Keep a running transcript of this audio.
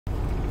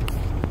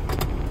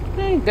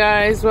Hey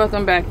guys,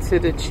 welcome back to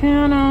the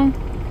channel.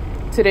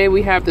 Today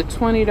we have the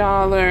 $20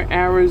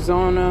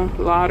 Arizona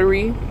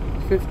lottery,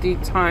 50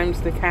 times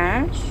the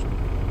cash.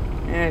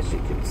 As you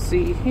can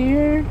see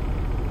here,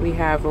 we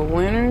have a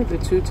winner, the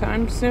 2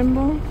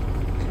 symbol.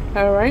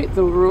 Alright,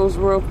 the rules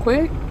real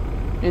quick.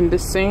 In the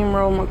same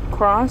row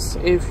across,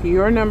 if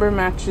your number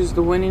matches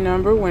the winning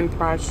number when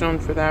prize shown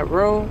for that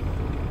row,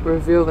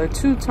 reveal a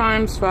 2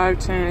 times, 5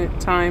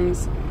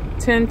 times,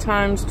 10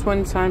 times,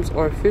 20 times,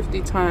 or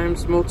 50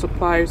 times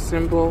multiplier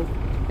symbol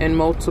and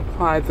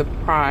multiply the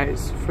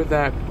prize for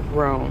that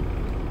row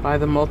by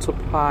the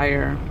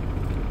multiplier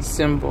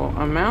symbol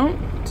amount.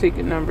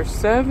 Ticket number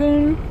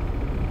 7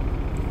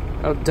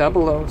 of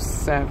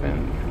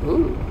 007.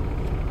 Ooh.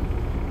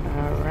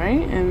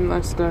 Alright, and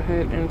let's go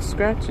ahead and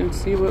scratch and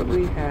see what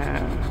we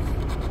have.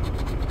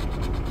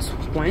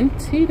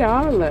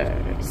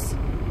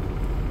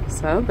 $20.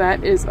 So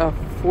that is a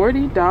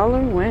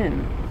 $40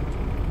 win.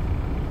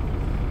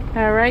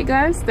 Alright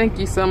guys, thank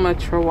you so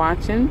much for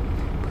watching.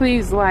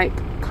 Please like,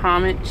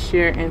 comment,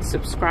 share, and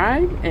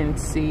subscribe, and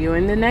see you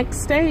in the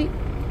next state.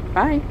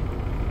 Bye.